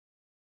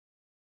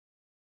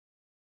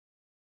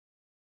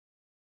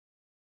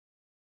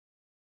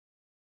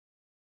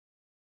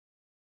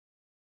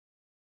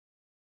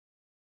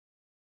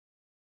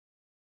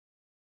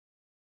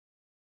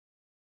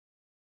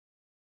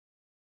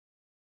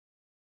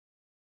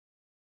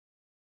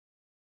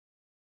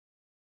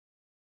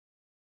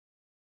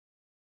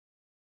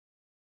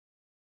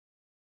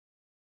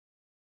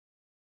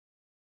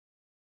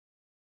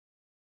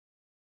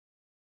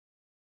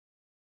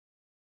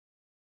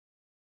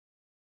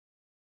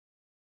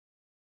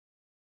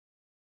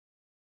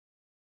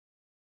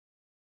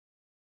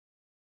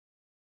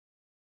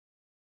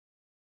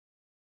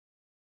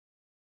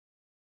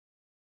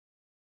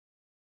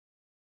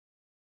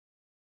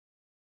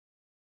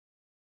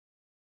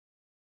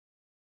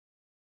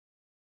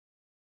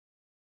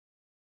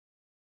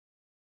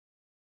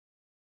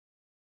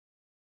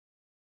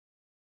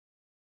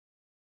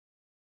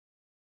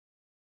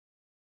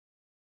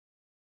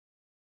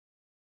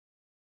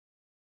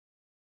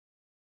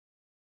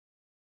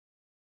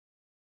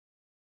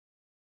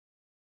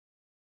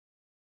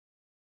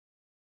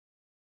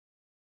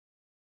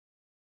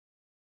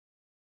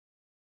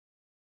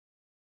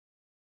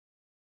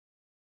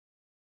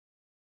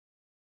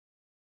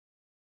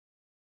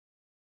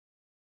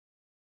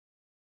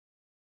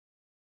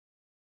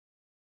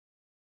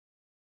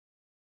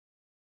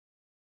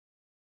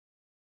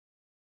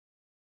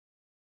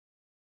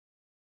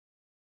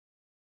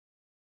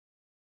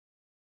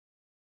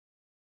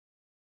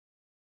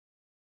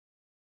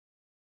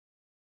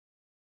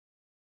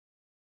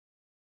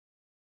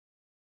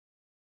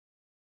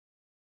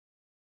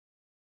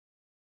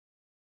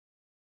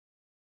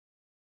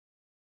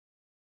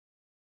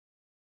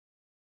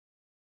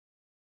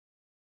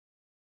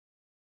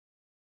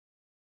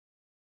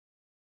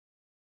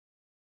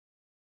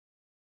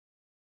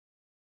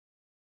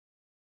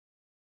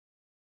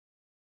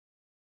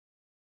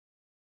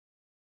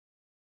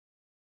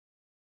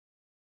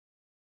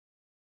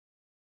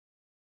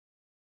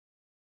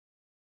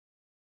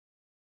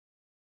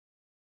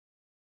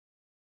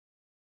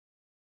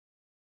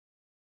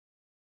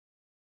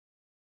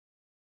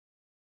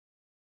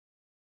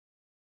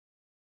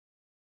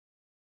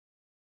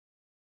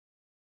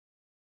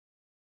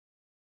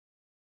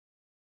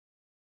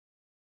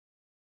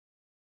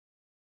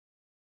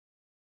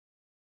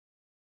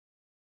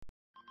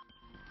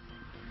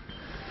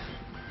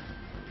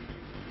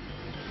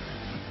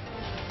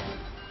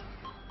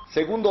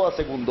Segundo a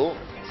segundo,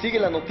 sigue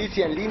la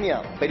noticia en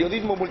línea,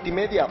 periodismo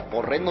multimedia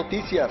por Red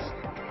Noticias.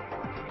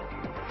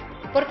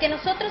 Porque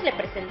nosotros le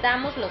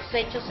presentamos los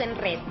hechos en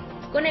red,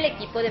 con el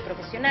equipo de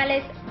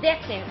profesionales de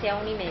Agencia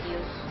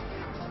Unimedios.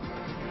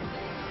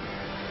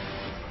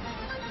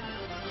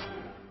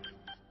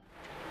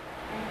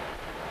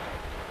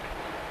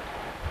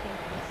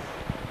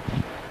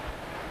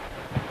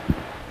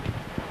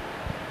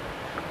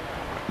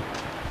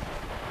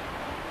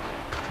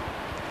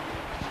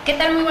 ¿Qué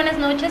tal? Muy buenas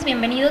noches,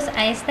 bienvenidos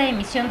a esta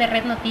emisión de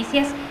Red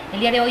Noticias, el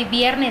día de hoy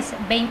viernes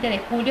 20 de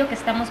julio, que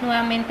estamos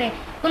nuevamente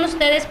con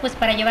ustedes pues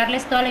para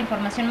llevarles toda la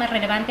información más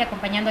relevante,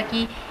 acompañando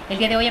aquí el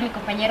día de hoy a mi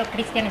compañero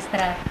Cristian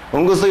Estrada.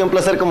 Un gusto y un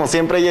placer como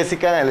siempre,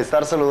 Jessica, el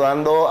estar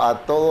saludando a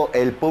todo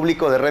el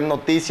público de Red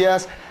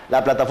Noticias,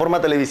 la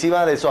plataforma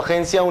televisiva de su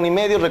agencia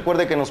Unimedios.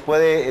 Recuerde que nos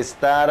puede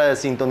estar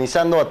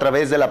sintonizando a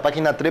través de la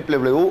página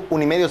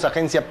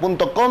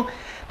www.unimediosagencia.com,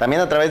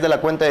 también a través de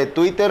la cuenta de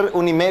Twitter,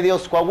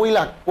 Unimedios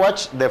Coahuila,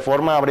 Watch de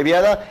forma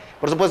abreviada.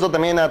 Por supuesto,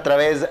 también a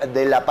través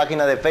de la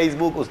página de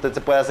Facebook, usted se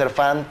puede hacer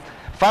fan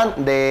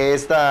de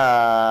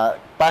esta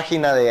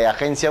página de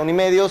Agencia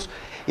Unimedios.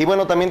 Y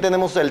bueno, también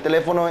tenemos el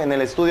teléfono en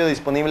el estudio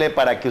disponible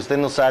para que usted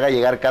nos haga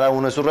llegar cada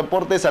uno de sus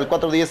reportes al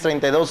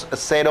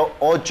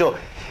 410-3208.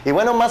 Y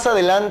bueno, más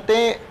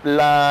adelante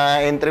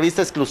la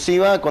entrevista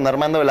exclusiva con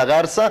Armando de la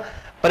Garza,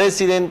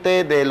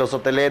 presidente de los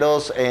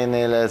hoteleros en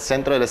el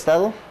centro del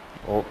estado.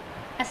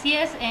 Así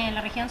es, en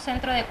la región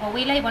centro de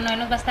Coahuila, y bueno, él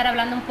nos va a estar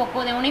hablando un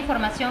poco de una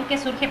información que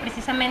surge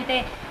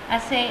precisamente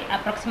hace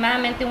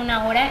aproximadamente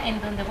una hora, en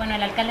donde, bueno,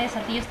 el alcalde de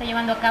Saltillo está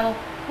llevando a cabo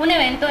un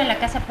evento en la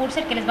Casa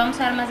Purcell, que les vamos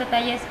a dar más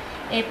detalles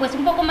pues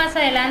un poco más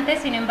adelante.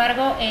 Sin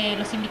embargo,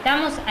 los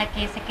invitamos a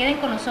que se queden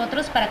con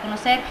nosotros para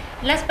conocer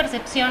las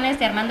percepciones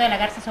de Armando de la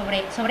Garza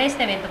sobre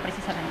este evento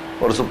precisamente.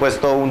 Por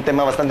supuesto, un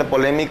tema bastante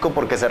polémico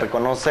porque se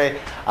reconoce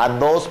a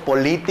dos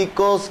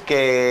políticos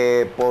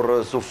que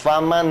por su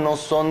fama no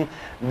son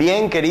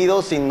bien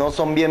queridos y no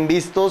son bien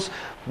vistos,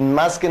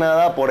 más que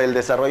nada por el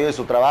desarrollo de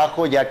su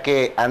trabajo, ya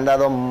que han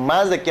dado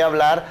más de qué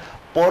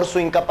hablar por su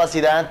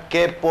incapacidad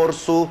que por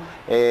su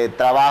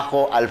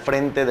trabajo al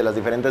frente de las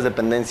diferentes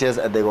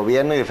dependencias de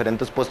gobierno y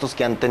diferentes puestos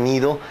que han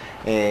tenido,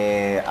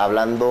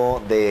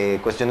 hablando de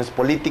cuestiones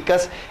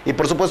políticas. Y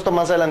por supuesto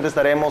más adelante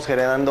estaremos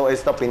generando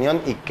esta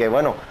opinión y que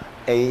bueno,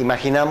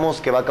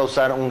 imaginamos que va a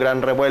causar un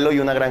gran revuelo y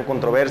una gran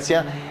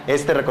controversia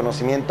este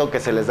reconocimiento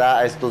que se les da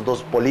a estos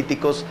dos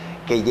políticos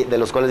de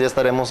los cuales ya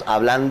estaremos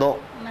hablando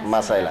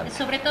más adelante.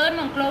 Sobre todo en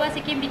Monclova,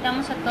 así que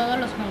invitamos a todos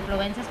los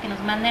monclovenses que nos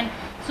manden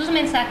sus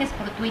mensajes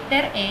por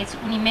Twitter, es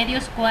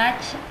Unimedios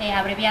Coach,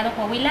 abreviado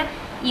Coahuila,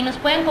 y nos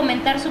pueden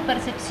comentar su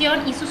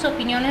percepción y sus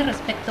opiniones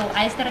respecto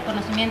a este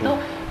reconocimiento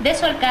de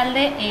su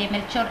alcalde,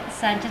 Melchor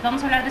Sánchez.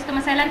 Vamos a hablar de esto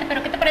más adelante,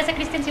 pero ¿qué te parece,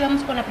 Cristian, si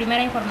vamos con la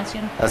primera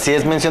información? Así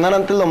es, mencionar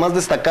antes lo más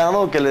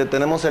destacado que le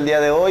tenemos el día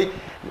de hoy.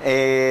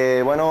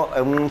 Bueno,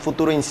 un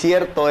futuro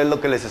incierto es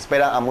lo que les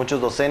espera a muchos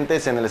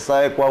docentes en el estado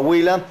de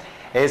Coahuila.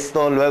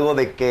 Esto luego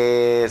de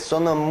que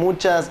son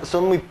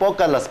muy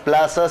pocas las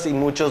plazas y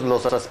muchos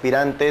los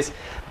aspirantes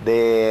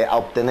a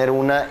obtener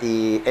una,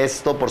 y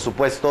esto por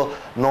supuesto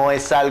no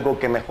es algo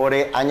que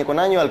mejore año con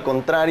año, al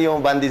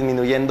contrario, van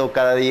disminuyendo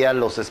cada día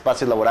los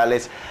espacios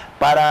laborales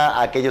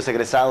para aquellos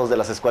egresados de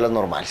las escuelas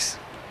normales.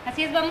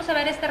 Así es, vamos a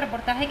ver este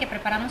reportaje que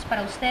preparamos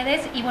para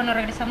ustedes y bueno,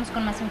 regresamos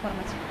con más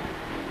información.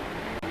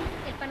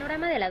 El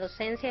panorama de la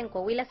docencia en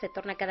Coahuila se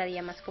torna cada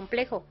día más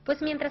complejo,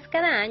 pues mientras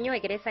cada año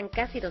egresan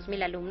casi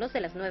 2,000 alumnos de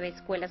las 9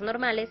 escuelas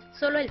normales,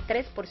 solo el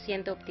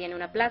 3% obtiene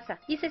una plaza,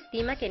 y se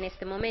estima que en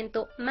este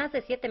momento más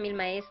de 7,000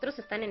 maestros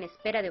están en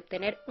espera de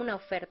obtener una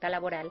oferta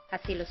laboral.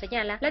 Así lo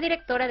señala la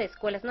directora de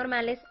escuelas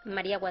normales,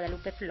 María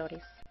Guadalupe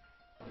Flores.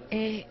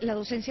 La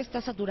docencia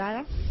está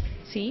saturada,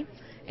 sí.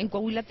 En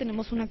Coahuila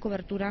tenemos una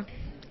cobertura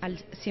al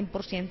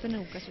 100% en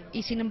educación.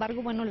 Y sin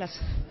embargo, bueno,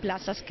 las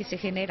plazas que se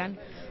generan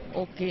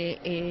o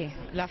que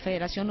la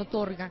federación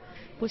otorga,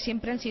 pues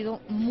siempre han sido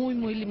muy,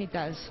 muy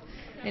limitadas.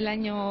 El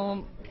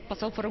año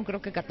pasado fueron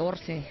creo que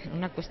 14,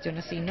 una cuestión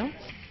así, ¿no?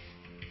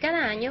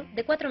 Cada año,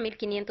 de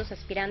 4,500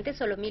 aspirantes,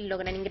 solo 1,000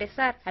 logran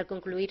ingresar. Al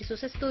concluir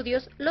sus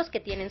estudios, los que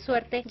tienen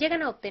suerte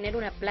llegan a obtener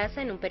una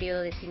plaza en un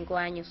periodo de 5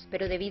 años,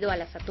 pero debido a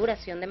la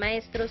saturación de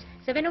maestros,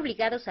 se ven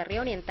obligados a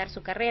reorientar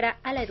su carrera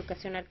a la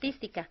educación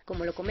artística,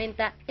 como lo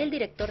comenta el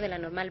director de la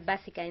Normal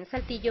Básica en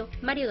Saltillo,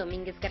 Mario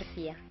Domínguez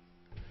García.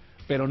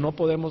 Pero no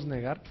podemos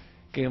negar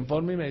que en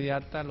forma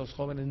inmediata los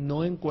jóvenes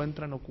no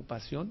encuentran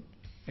ocupación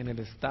en el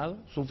Estado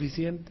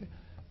suficiente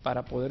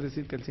para poder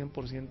decir que el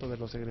 100% de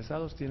los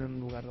egresados tienen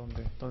un lugar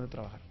donde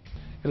trabajar.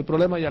 El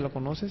problema ya lo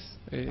conoces,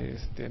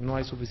 no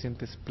hay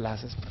suficientes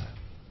plazas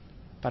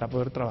para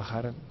poder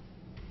trabajar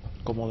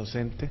como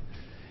docente.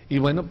 Y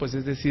bueno, pues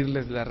es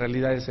decirles, la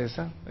realidad es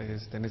esa,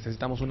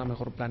 necesitamos una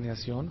mejor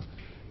planeación,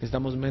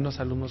 necesitamos menos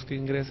alumnos que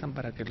ingresan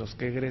para que los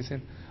que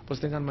egresen pues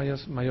tengan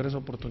mayores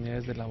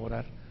oportunidades de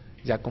laborar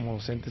ya como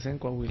docentes en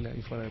Coahuila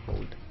y fuera de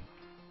Coahuila.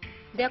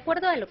 De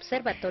acuerdo al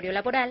Observatorio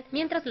Laboral,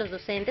 mientras los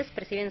docentes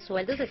perciben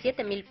sueldos de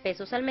 7,000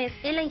 pesos al mes,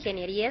 en la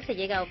ingeniería se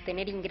llega a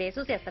obtener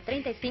ingresos de hasta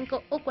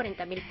 35 o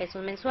 40,000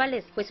 pesos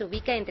mensuales, pues se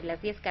ubica entre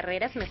las 10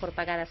 carreras mejor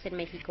pagadas en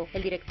México.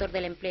 El director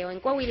del empleo en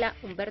Coahuila,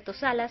 Humberto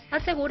Salas,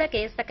 asegura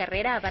que esta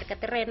carrera abarca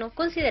terreno,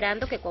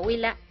 considerando que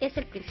Coahuila es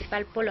el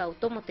principal polo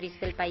automotriz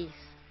del país.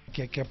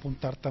 Que hay que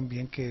apuntar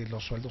también que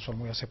los sueldos son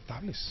muy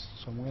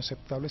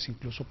aceptables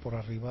incluso por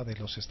arriba de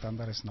los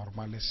estándares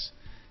normales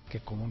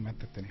que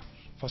comúnmente tenemos.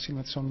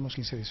 Fácilmente son unos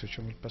 15 a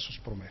 18 mil pesos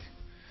promedio.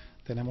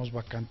 Tenemos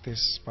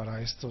vacantes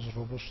para estos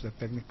rubros de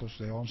técnicos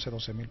de 11 a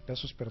 12 mil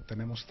pesos, pero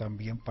tenemos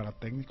también para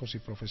técnicos y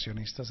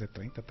profesionistas de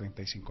 30 a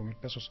 35 mil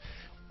pesos,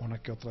 una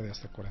que otra de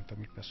hasta 40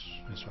 mil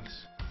pesos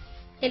mensuales.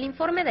 El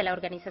informe de la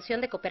Organización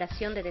de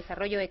Cooperación de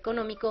Desarrollo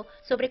Económico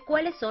sobre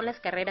cuáles son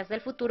las carreras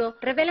del futuro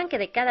revelan que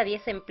de cada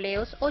 10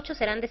 empleos, 8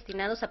 serán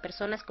destinados a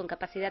personas con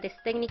capacidades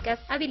técnicas,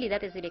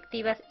 habilidades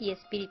directivas y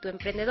espíritu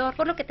emprendedor,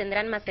 por lo que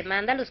tendrán más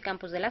demanda los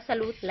campos de la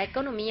salud, la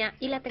economía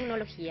y la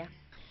tecnología.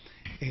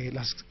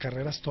 Todas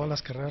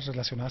las carreras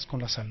relacionadas con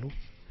la salud,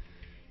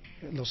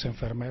 los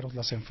enfermeros,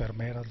 las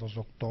enfermeras, los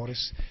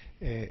doctores,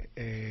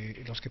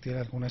 los que tienen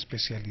alguna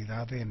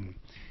especialidad en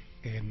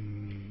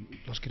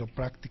los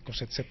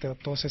quiroprácticos, etcétera,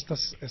 todas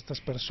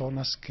estas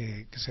personas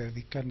que se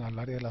dedican al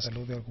área de la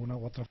salud de alguna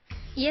u otra.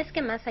 Y es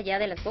que más allá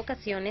de las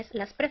vocaciones,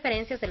 las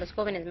preferencias de los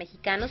jóvenes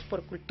mexicanos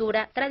por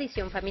cultura,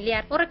 tradición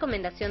familiar o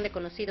recomendación de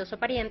conocidos o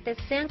parientes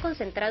se han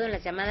concentrado en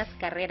las llamadas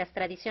carreras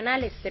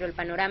tradicionales, pero el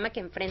panorama que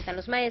enfrentan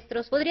los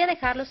maestros podría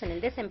dejarlos en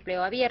el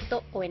desempleo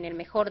abierto o, en el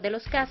mejor de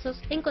los casos,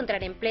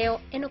 encontrar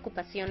empleo en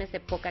ocupaciones de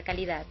poca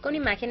calidad. Con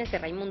imágenes de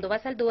Raimundo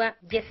Basaldúa,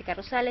 Jessica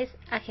Rosales,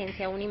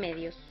 Agencia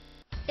Unimedios.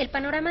 El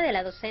panorama de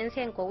la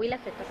docencia en Coahuila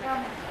se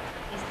torna...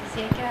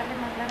 Sí, hay que darle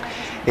más largas.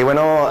 Y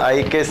bueno,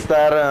 hay que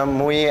estar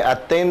muy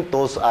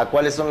atentos a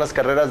cuáles son las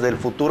carreras del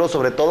futuro,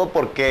 sobre todo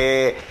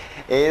porque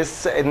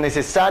es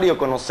necesario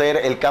conocer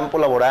el campo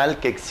laboral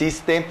que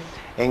existe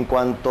en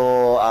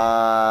cuanto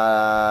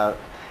a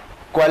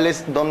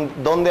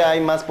dónde hay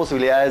más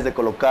posibilidades de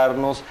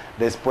colocarnos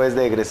después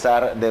de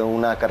egresar de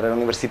una carrera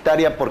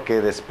universitaria,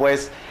 porque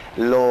después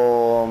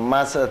lo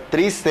más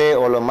triste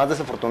o lo más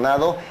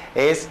desafortunado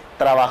es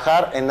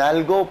trabajar en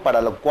algo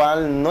para lo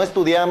cual no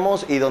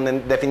estudiamos y donde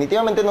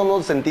definitivamente no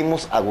nos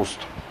sentimos a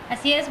gusto.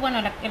 Así es, bueno,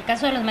 el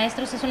caso de los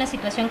maestros es una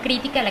situación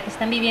crítica la que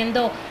están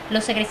viviendo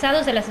los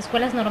egresados de las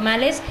escuelas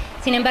normales.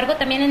 Sin embargo,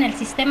 también en el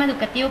sistema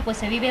educativo pues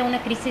se vive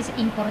una crisis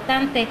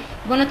importante.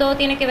 Bueno, todo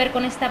tiene que ver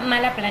con esta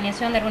mala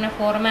planeación de alguna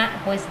forma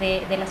pues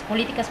de las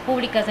políticas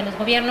públicas de los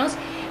gobiernos,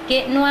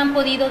 que no han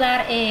podido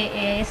dar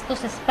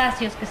estos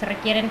espacios que se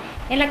requieren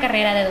en la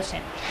carrera de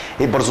docente.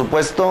 Y por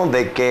supuesto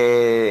de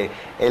que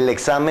el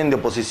examen de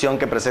oposición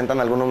que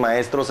presentan algunos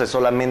maestros es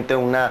solamente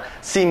una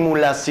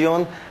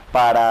simulación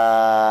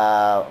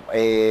para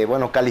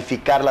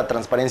calificar la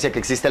transparencia que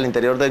existe al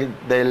interior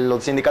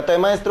del sindicato de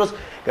maestros,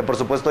 que por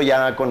supuesto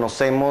ya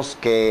conocemos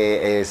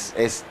que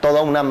es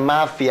toda una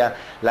mafia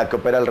la que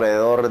opera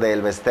alrededor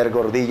del Bester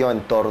Gordillo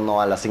en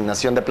torno a la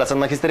asignación de plazas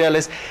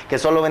magisteriales, que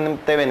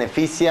solamente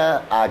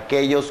beneficia a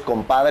aquellos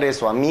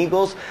compadres o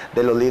amigos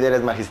de los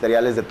líderes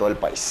magisteriales de todo el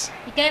país.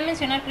 Y cabe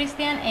mencionar,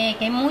 Cristian, que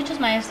hay muchos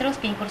maestros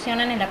que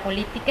incursionan en la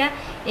política,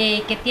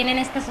 que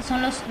tienen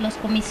son los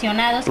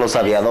comisionados. Los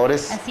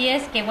aviadores. Así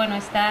es, que bueno,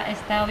 está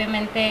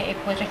obviamente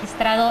pues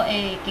registrado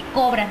que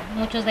cobran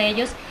muchos de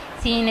ellos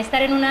sin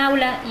estar en un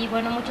aula, y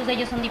bueno, muchos de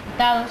ellos son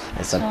diputados,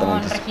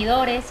 son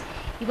regidores,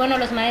 y bueno,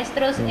 los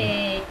maestros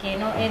que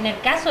no, en el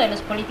caso de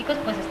los políticos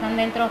pues están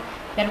dentro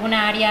de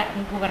alguna área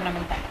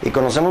gubernamental. Y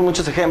conocemos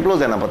muchos ejemplos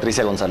de Ana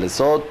Patricia González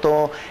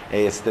Soto,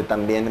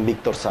 también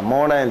Víctor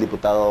Zamora, el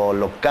diputado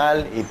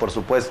local, y por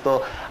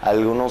supuesto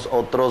algunos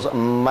otros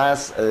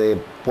más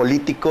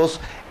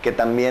políticos que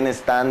también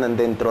están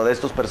dentro de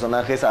estos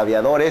personajes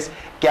aviadores,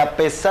 que a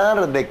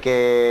pesar de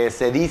que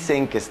se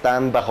dicen que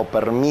están bajo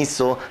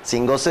permiso,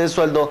 sin goce de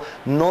sueldo,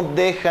 no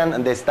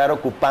dejan de estar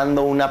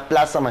ocupando una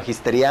plaza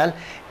magisterial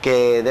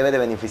que debe de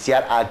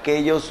beneficiar a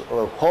aquellos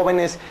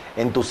jóvenes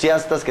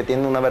entusiastas que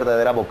tienen una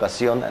verdadera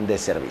vocación de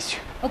servicio.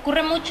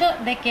 Ocurre mucho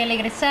de que el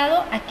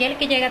egresado, aquel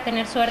que llega a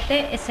tener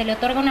suerte, se le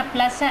otorga una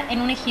plaza en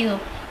un ejido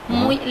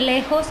muy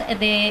lejos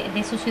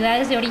de sus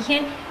ciudades de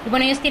origen, y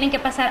bueno, ellos tienen que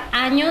pasar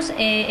años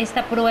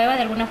esta prueba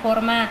de alguna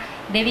forma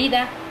de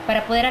vida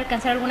para poder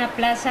alcanzar alguna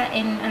plaza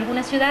en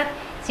alguna ciudad.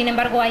 Sin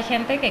embargo, hay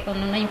gente que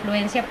con una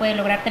influencia puede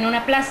lograr tener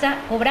una plaza,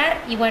 cobrar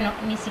y bueno,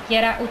 ni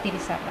siquiera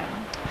utilizarla,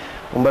 ¿no?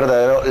 Un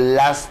verdadero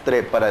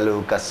lastre para la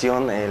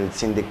educación, el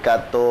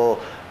sindicato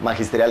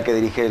magisterial que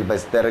dirige el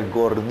Bester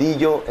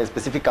Gordillo,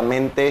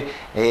 específicamente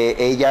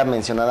ella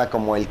mencionada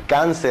como el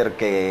cáncer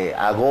que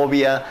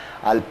agobia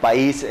al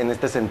país en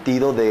este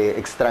sentido de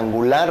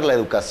estrangular la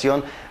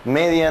educación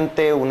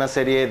mediante una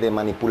serie de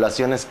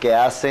manipulaciones que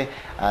hace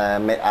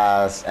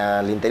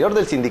al interior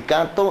del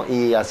sindicato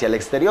y hacia el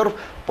exterior,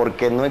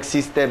 porque no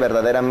existe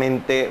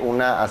verdaderamente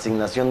una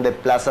asignación de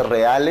plazas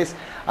reales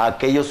a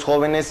aquellos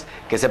jóvenes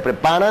que se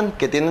preparan,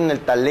 que tienen el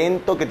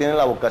talento, que tienen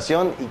la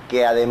vocación y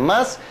que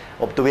además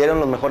obtuvieron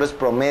los mejores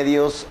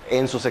promedios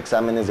en sus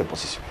exámenes de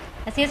oposición.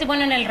 Así es, y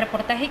bueno, en el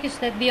reportaje que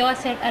usted vio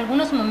hace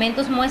algunos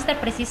momentos muestra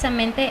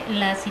precisamente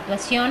la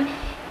situación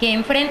que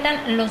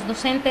enfrentan los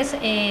docentes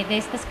de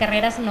estas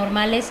carreras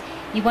normales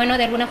y bueno,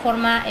 de alguna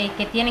forma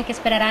que tienen que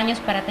esperar años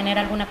para tener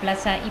alguna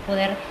plaza y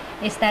poder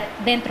estar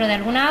dentro de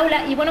alguna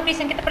aula. Y bueno,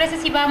 Cristian, ¿qué te parece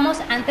si vamos,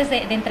 antes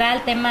de entrar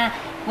al tema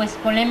pues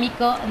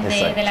polémico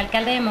del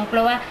alcalde de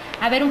Monclova,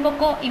 a ver un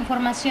poco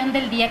información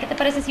del día? ¿Qué te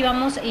parece si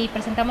vamos y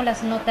presentamos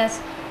las notas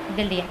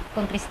del día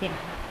con Cristina?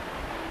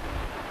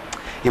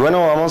 Y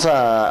bueno, vamos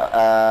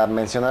a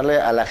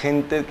mencionarle a la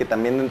gente que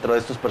también dentro de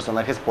estos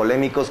personajes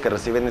polémicos que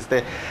reciben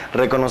este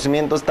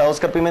reconocimiento está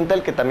Oscar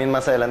Pimentel, que también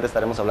más adelante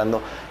estaremos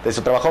hablando de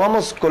su trabajo.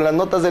 Vamos con las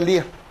notas del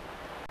día.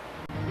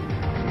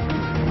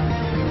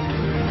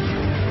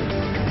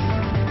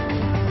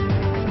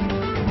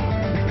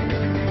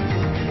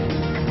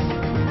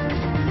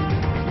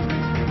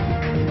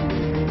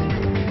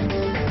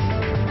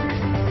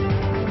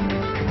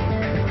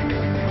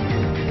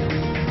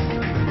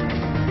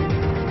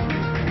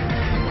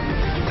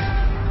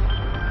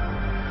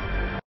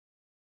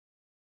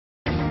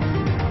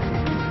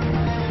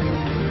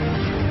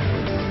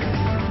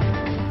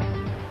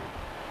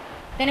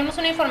 Tenemos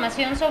una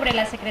información sobre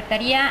la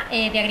Secretaría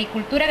de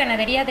Agricultura,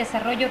 Ganadería,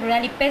 Desarrollo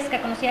Rural y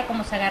Pesca, conocida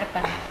como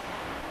Zagarpa.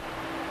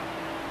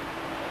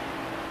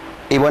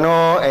 Y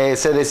bueno,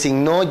 se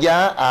designó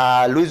ya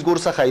a Luis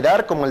Gursa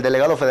Jaidar como el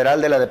delegado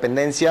federal de la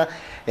dependencia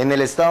en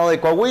el estado de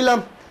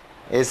Coahuila.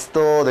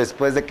 Esto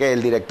después de que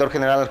el director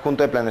general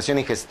adjunto de Planeación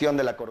y Gestión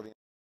de la Coordinación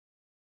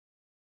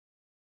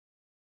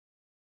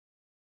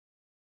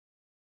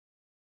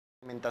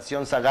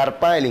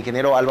Zagarpa, el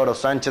ingeniero Álvaro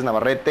Sánchez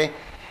Navarrete,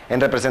 en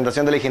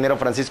representación del ingeniero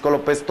Francisco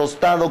López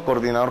Tostado,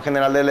 coordinador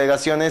general de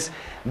delegaciones,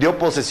 dio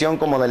posesión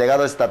como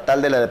delegado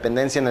estatal de la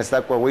dependencia en el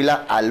estado de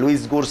Coahuila a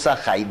Luis Gursa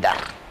Jaidar.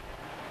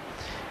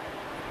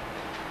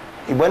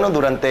 Y bueno,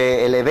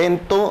 durante el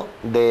evento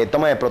de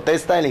toma de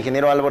protesta, el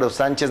ingeniero Álvaro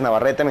Sánchez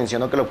Navarrete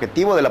mencionó que el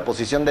objetivo de la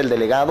posición del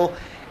delegado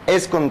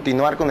es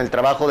continuar con el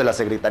trabajo de la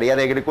Secretaría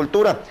de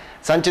Agricultura.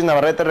 Sánchez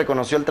Navarrete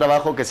reconoció el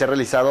trabajo que se ha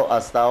realizado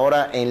hasta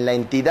ahora en la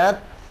entidad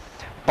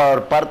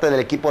por parte del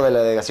equipo de la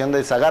delegación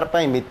de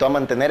Zagarpa, invitó a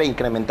mantener e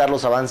incrementar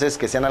los avances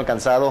que se han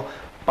alcanzado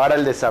para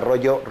el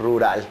desarrollo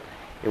rural.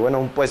 Y bueno,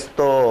 un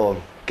puesto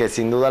que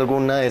sin duda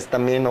alguna es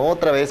también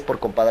otra vez por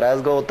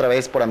compadrazgo, otra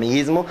vez por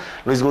amiguismo.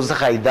 Luis Gursa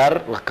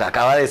Jaidar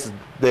acaba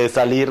de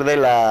salir de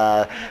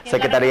la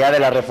Secretaría de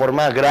la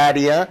Reforma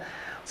Agraria.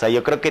 O sea,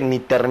 yo creo que ni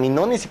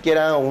terminó ni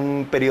siquiera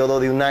un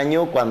periodo de un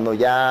año cuando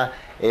ya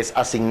es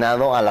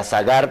asignado a la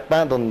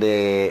Zagarpa,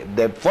 donde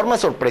de forma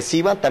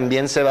sorpresiva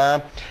también se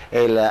va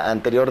el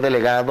anterior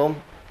delegado,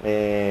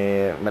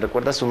 ¿me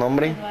recuerda su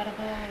nombre?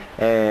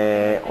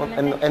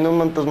 En un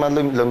momento más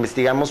lo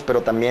investigamos,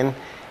 pero también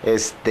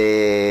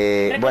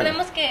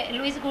recordemos que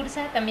Luis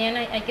Gursa, también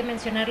hay que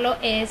mencionarlo,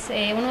 es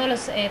uno de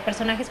los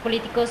personajes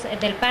políticos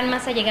del PAN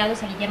más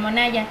allegados a Guillermo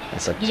Anaya.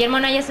 Exacto. Guillermo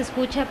Anaya se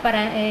escucha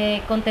para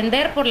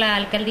contender por la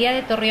alcaldía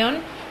de Torreón.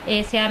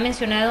 Se ha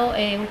mencionado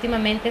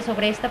últimamente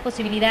sobre esta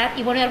posibilidad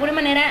y bueno, de alguna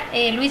manera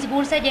Luis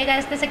Gursa llega a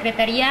esta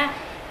secretaría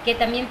que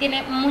también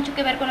tiene mucho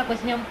que ver con la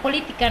cuestión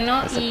política,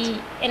 ¿no? Exacto. Y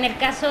en el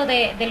caso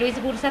de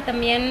Luis Gursa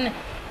también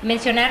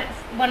mencionar,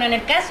 bueno, en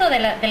el caso de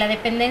la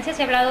dependencia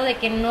se ha hablado de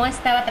que no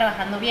estaba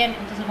trabajando bien,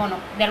 entonces bueno,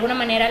 de alguna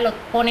manera lo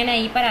ponen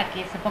ahí para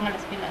que se pongan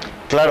las pilas.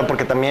 Claro,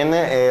 porque también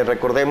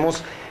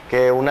recordemos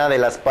que una de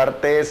las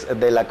partes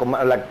de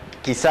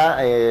quizá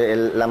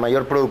la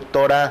mayor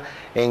productora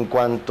en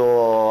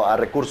cuanto a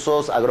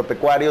recursos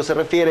agropecuarios se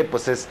refiere,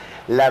 pues es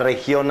la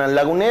región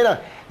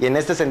lagunera. Y en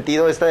este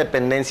sentido, esta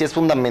dependencia es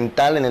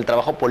fundamental en el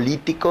trabajo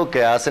político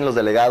que hacen los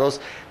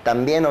delegados,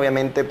 también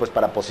obviamente pues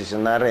para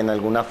posicionar en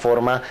alguna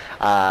forma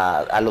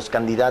a los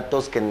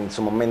candidatos que en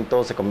su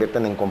momento se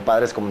convierten en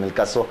compadres, como en el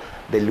caso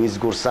de Luis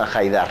Gursa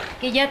Jaidar.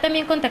 Que ya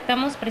también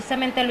contactamos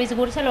precisamente a Luis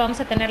Gursa, lo vamos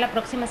a tener la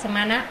próxima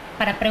semana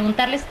para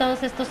preguntarles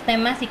todos estos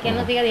temas y que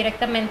nos diga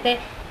directamente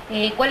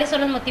cuáles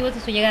son los motivos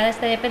de su llegada a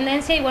esta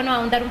dependencia y bueno,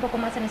 ahondar un poco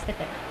más en este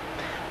tema.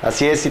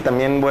 Así es, y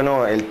también,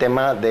 bueno, el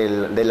tema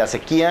de la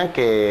sequía,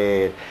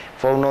 que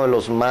fue uno de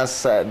los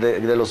más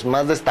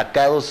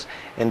destacados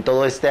en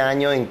todo este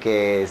año, en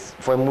que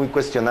fue muy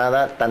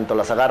cuestionada tanto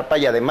la Zagarpa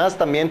y además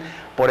también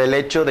por el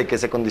hecho de que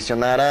se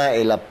condicionara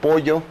el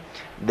apoyo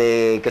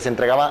que se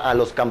entregaba a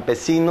los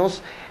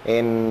campesinos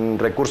en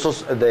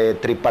recursos de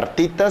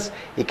tripartitas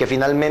y que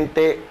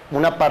finalmente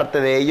una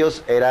parte de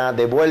ellos era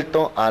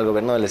devuelto al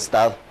gobierno del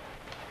estado.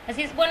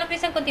 Así es, bueno,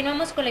 Cristian,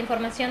 continuamos con la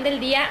información del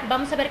día.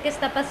 Vamos a ver qué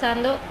está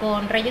pasando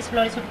con Reyes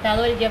Flores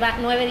Hurtado. Él lleva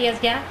 9 días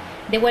ya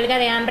de huelga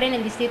de hambre en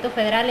el Distrito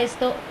Federal,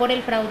 esto por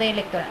el fraude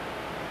electoral.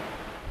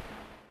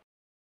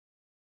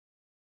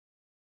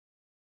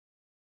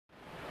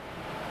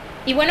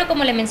 Y bueno,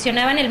 como le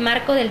mencionaba, en el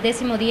marco del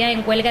 10º día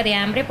en huelga de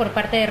hambre por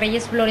parte de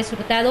Reyes Flores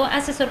Hurtado,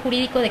 asesor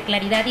jurídico de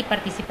Claridad y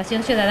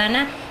Participación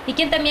Ciudadana, y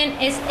quien también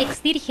es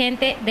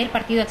exdirigente del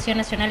Partido Acción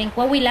Nacional en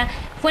Coahuila,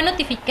 fue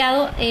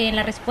notificado en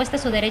la respuesta a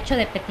su derecho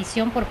de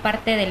petición por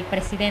parte del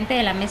presidente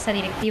de la mesa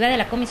directiva de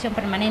la Comisión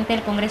Permanente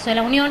del Congreso de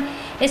la Unión.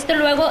 Esto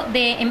luego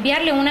de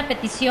enviarle una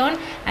petición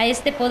a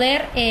este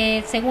poder,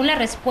 según la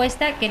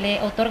respuesta que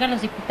le otorgan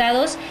los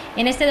diputados.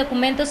 En este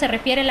documento se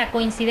refiere la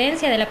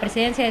coincidencia de la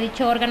presidencia de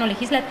dicho órgano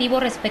legislativo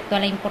respecto a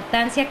la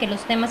importancia que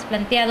los temas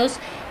planteados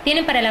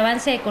tienen para el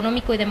avance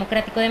económico y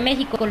democrático de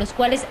México, con los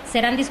cuales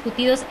serán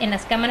discutidos en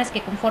las cámaras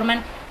que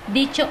conforman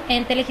dicho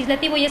ente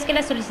legislativo. Y es que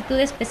la solicitud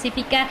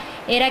específica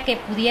era que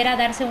pudiera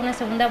darse una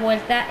segunda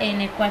vuelta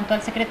en cuanto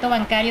al secreto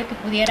bancario que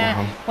pudiera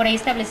por ahí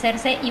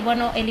establecerse y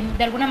bueno,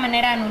 de alguna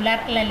manera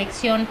anular la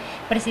elección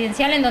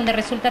presidencial en donde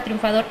resulta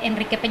triunfador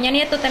Enrique Peña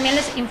Nieto. También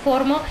les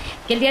informo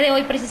que el día de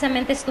hoy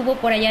precisamente estuvo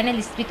por allá en el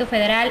Distrito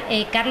Federal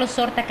Carlos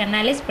Horta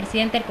Canales,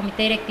 presidente del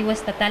Comité Directivo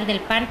Estatal del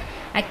PAN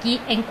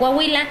aquí en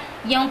Coahuila,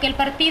 y aunque el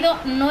partido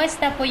no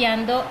está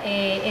apoyando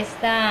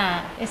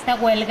esta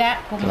huelga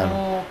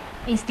como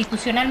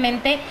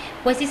institucionalmente,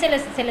 pues sí se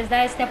les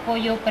da este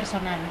apoyo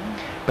personal,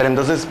 ¿no? Pero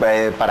entonces,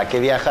 ¿para qué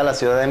viaja a la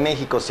Ciudad de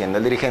México siendo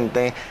el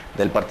dirigente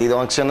del Partido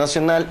Acción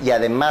Nacional? Y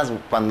además,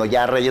 cuando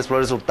ya Reyes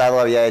Flores Hurtado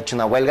había hecho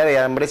una huelga de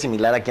hambre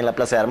similar aquí en la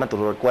Plaza de Armas, ¿tú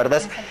lo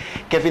recuerdas?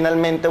 Que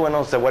finalmente,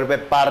 bueno, se vuelve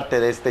parte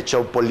de este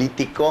show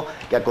político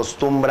que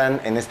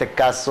acostumbran, en este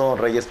caso,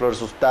 Reyes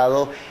Flores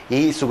Hurtado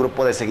y su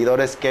grupo de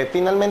seguidores, que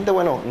finalmente,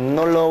 bueno,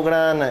 no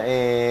logran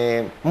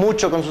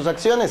mucho con sus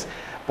acciones,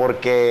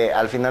 porque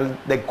al final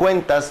de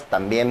cuentas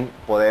también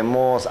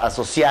podemos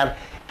asociar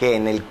que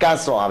en el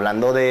caso,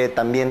 hablando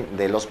también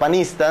de los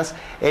panistas,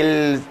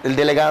 el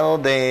delegado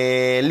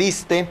del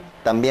ISSSTE,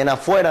 también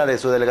afuera de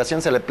su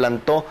delegación se le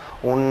plantó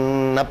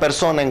una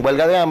persona en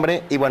huelga de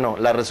hambre y bueno,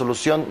 la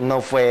resolución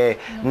no fue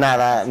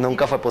nada,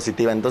 nunca fue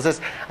positiva.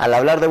 Entonces, al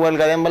hablar de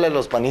huelga de hambre,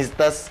 los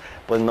panistas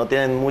pues no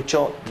tienen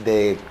muchos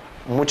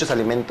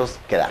alimentos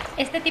que dar.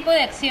 Este tipo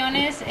de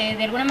acciones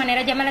de alguna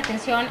manera llama la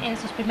atención en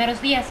sus primeros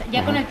días.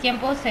 Ya con el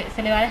tiempo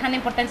se le va dejando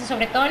importancia,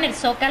 sobre todo en el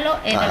Zócalo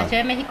de la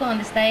Ciudad de México,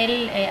 donde está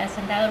él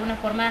asentado de alguna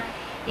forma.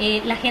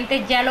 La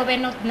gente ya lo ve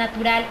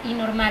natural y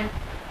normal.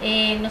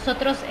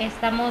 Nosotros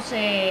estamos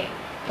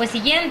pues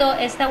siguiendo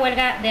esta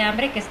huelga de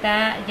hambre que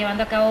está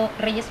llevando a cabo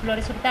Reyes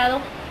Flores Hurtado.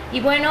 Y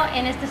bueno,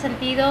 en este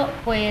sentido,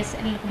 pues,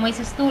 como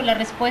dices tú, la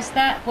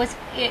respuesta, pues,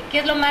 ¿qué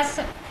es lo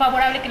más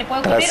favorable que le puede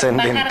ocurrir?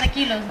 Bajar de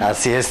kilos, ¿no?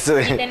 Así es.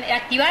 Y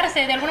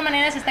activarse, de alguna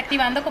manera se está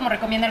activando como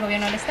recomienda el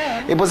gobierno del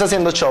Estado, ¿no? Y pues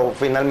haciendo show,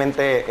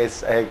 finalmente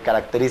es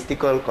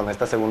característico con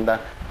esta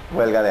segunda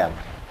huelga de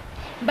hambre.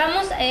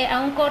 Vamos a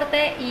un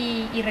corte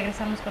y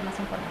regresamos con más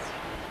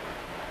información.